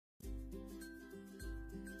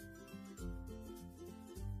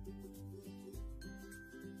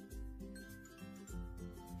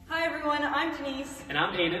Hi everyone, I'm Denise. And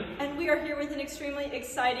I'm Aiden. And we are here with an extremely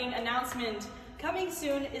exciting announcement. Coming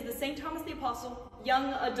soon is the St. Thomas the Apostle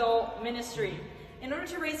Young Adult Ministry. In order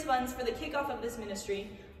to raise funds for the kickoff of this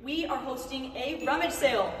ministry, we are hosting a rummage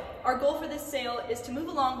sale. Our goal for this sale is to move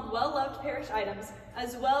along well-loved parish items,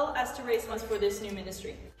 as well as to raise funds for this new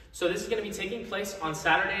ministry. So this is going to be taking place on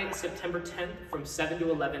Saturday, September 10th from 7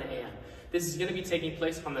 to 11 a.m. This is going to be taking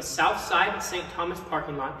place on the south side of St. Thomas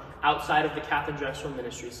parking lot outside of the Catholic Drexel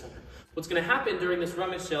Ministry Center. What's going to happen during this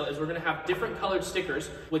rummage sale is we're going to have different colored stickers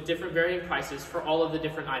with different varying prices for all of the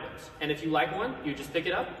different items. And if you like one, you just pick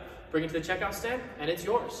it up, bring it to the checkout stand, and it's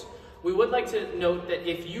yours. We would like to note that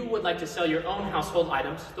if you would like to sell your own household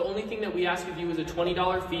items, the only thing that we ask of you is a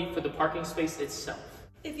 $20 fee for the parking space itself.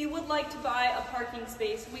 If you would like to buy a parking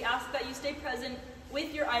space, we ask that you stay present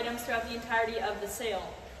with your items throughout the entirety of the sale.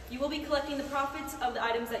 You will be collecting the profits of the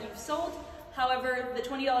items that you've sold. However, the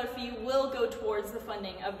 $20 fee will go towards the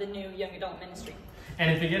funding of the new young adult ministry.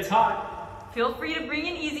 And if it gets hot, feel free to bring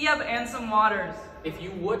an Easy Up and some waters. If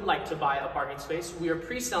you would like to buy a parking space, we are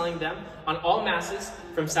pre-selling them on all masses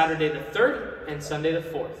from Saturday the 3rd and Sunday the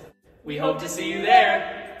 4th. We hope to see you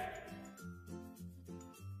there.